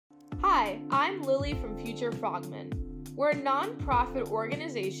Hi, I'm Lily from Future Frogmen. We're a non-profit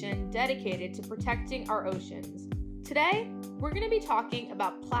organization dedicated to protecting our oceans. Today, we're going to be talking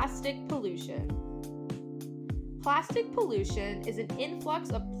about plastic pollution. Plastic pollution is an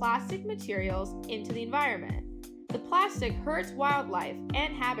influx of plastic materials into the environment. The plastic hurts wildlife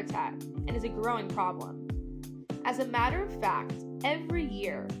and habitat and is a growing problem. As a matter of fact, every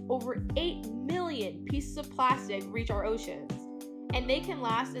year, over 8 million pieces of plastic reach our oceans, and they can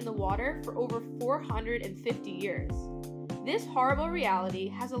last in the water for over 450 years. This horrible reality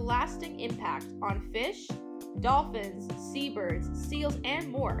has a lasting impact on fish, dolphins, seabirds, seals, and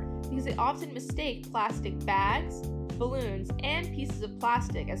more because they often mistake plastic bags, balloons, and pieces of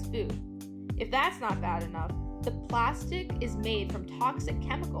plastic as food. If that's not bad enough, the plastic is made from toxic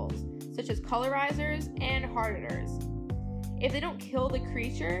chemicals such as colorizers and hardeners. If they don't kill the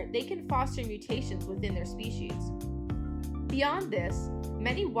creature, they can foster mutations within their species. Beyond this,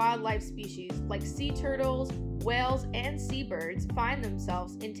 many wildlife species like sea turtles, whales, and seabirds find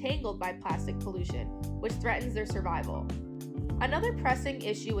themselves entangled by plastic pollution, which threatens their survival. Another pressing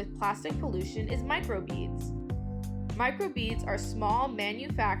issue with plastic pollution is microbeads. Microbeads are small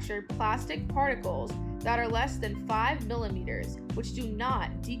manufactured plastic particles that are less than 5 millimeters, which do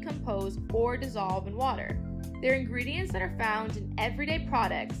not decompose or dissolve in water. They're ingredients that are found in everyday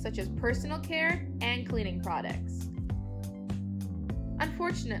products such as personal care and cleaning products.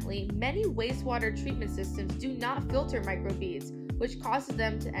 Unfortunately, many wastewater treatment systems do not filter microbeads, which causes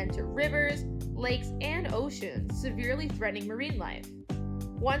them to enter rivers, lakes, and oceans, severely threatening marine life.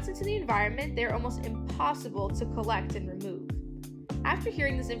 Once into the environment, they are almost impossible to collect and remove. After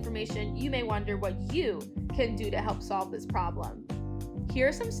hearing this information, you may wonder what you can do to help solve this problem. Here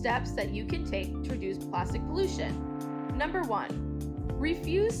are some steps that you can take to reduce plastic pollution. Number 1,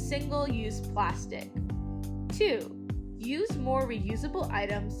 refuse single-use plastic. 2, use more reusable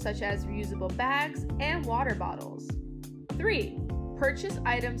items such as reusable bags and water bottles. 3, purchase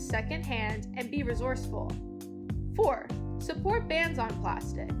items secondhand and be resourceful. 4, support bans on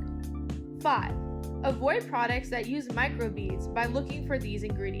plastic. 5, avoid products that use microbeads by looking for these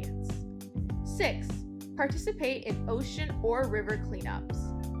ingredients. 6, participate in ocean or river cleanups.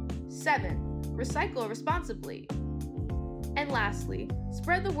 7, recycle responsibly. And lastly,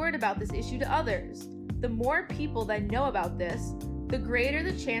 spread the word about this issue to others. The more people that know about this, the greater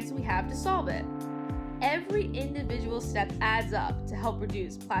the chance we have to solve it. Every individual step adds up to help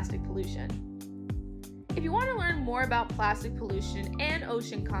reduce plastic pollution. If you want to learn more about plastic pollution and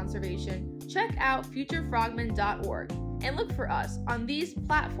ocean conservation, check out futurefrogmen.org and look for us on these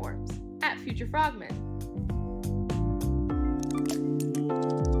platforms at Future Frogmen.